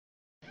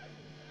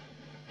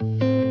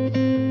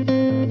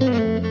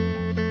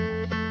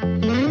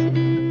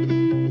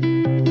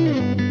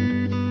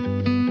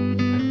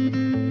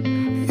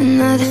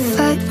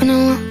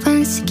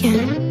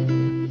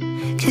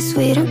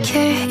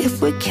care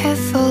if we're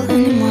careful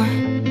anymore.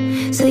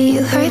 So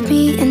you hurt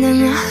me and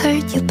then I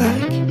hurt you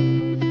back.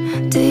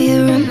 Do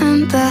you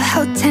remember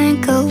how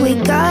tangled we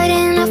got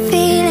in our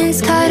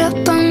feelings, caught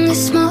up on the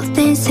small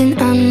things? And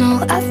I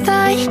know I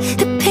thought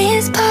the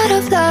pain's part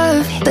of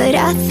love, but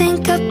I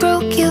think I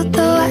broke you,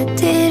 though I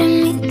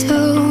didn't mean to.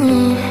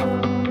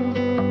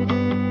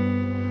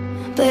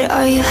 But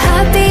are you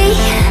happy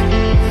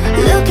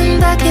looking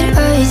back at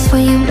us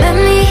when you met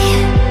me?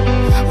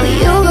 Will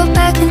you go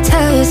back and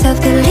tell yourself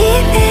to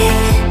leave it,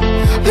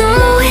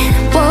 knowing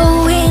what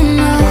we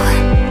know?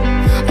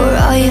 Or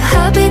are you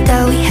happy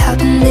that we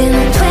happened in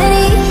our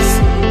 20s,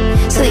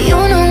 so you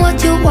know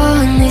what you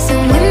want,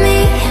 listen with me?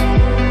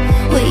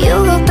 Will you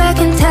go back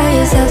and tell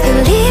yourself to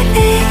leave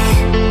it,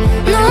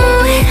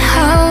 knowing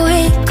how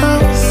it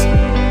goes?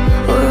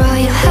 Or are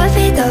you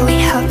happy that we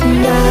happened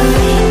that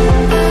way?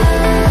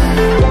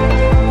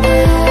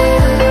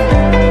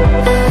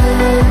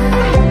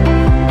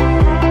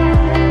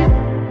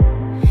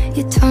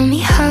 You told me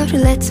how to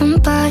let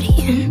somebody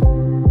in,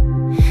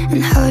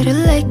 and how to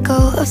let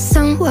go of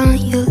someone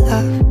you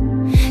love,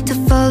 to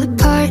fall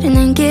apart and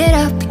then get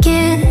up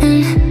again.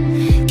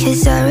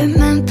 'Cause I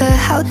remember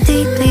how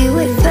deeply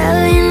we fell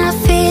in our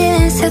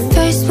feelings at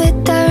first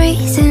without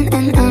reason.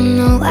 And I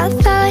know I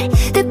thought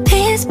the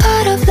pain's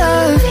part of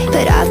love,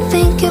 but I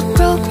think you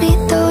broke me,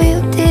 though you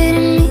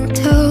didn't mean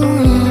to.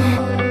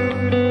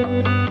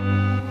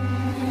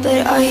 But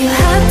are you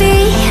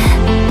happy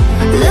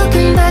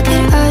looking back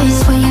at us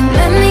when you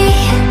met me?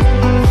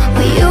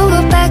 Will you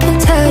go back and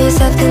tell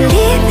yourself to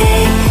leave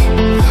it,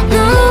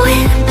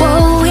 knowing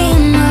what we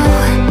know?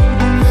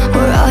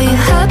 Or are you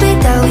happy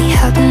that we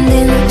happened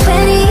in our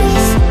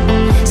 20s,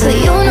 so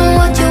you know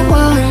what you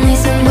want,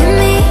 listen with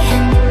me?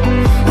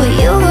 Will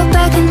you go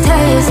back and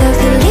tell yourself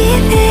to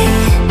leave it,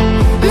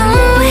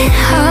 knowing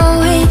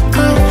how it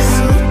goes?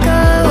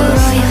 Or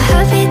are you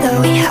happy that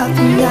we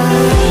happened that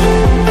way?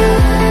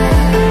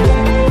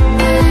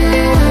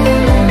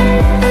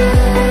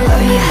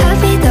 Are you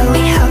happy that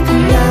we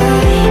happened that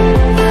way?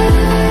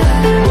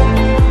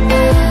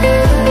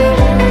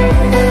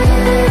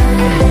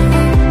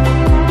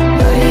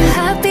 Are you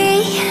happy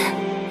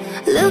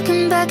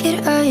looking back at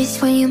us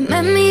when you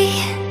met me?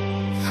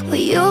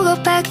 Will you go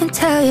back and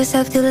tell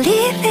yourself to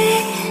leave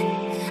it,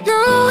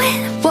 knowing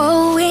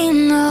what we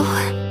know?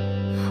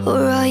 Or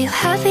are you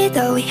happy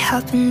that we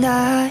happened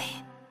that way?